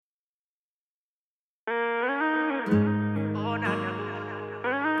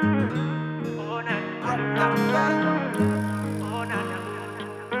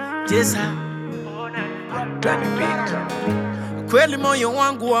Gisa, kweli moyo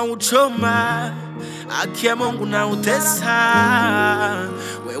wangu wa uchoma, haki ya Mungu na utesa,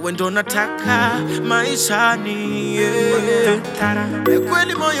 wewe ndo nataka maishani,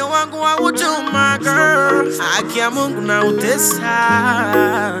 kweli moyo wangu wa uchoma, girl, haki ya Mungu na utesa,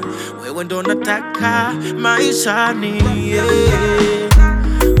 wewe ndo nataka maishani,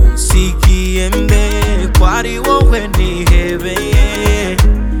 unsikie mbe kwari wowe nihebeye,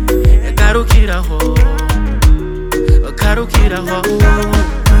 garukiraho garukiraho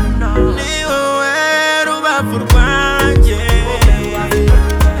ni wowe rubavu rwanjye,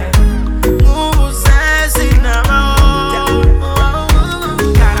 nk'ubuze sinabaho,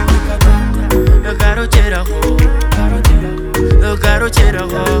 garukiraho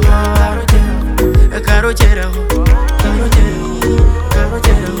garukiraho garukiraho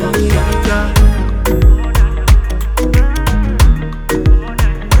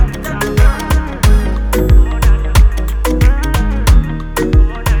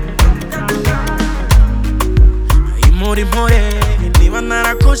mpore niba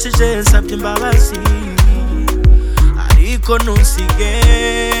narakosheje nsabye imbabazi, ariko ntusige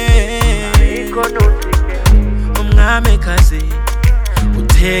umwamikazi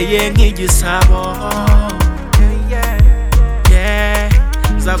uteye nk'igisabo,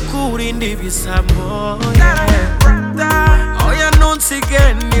 nza kurinda ibisabo, oya ntusige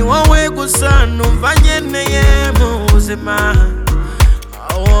ni wowe gusa numva nkeneye mu buzima,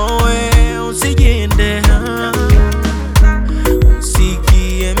 wowe unsiginde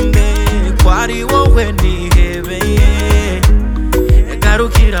kwari wowe nihebeye,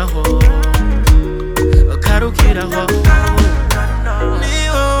 garukiraho garukiraho ni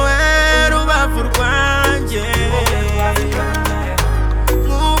wowe rubavu rwanjye,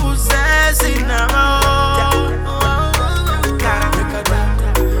 nk'ubuze sinabaho,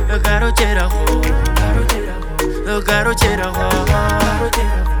 garukiraho garukiraho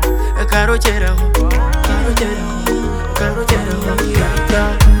garukiraho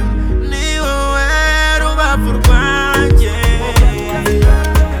garukiraho ni wowe rubavu rwanjye.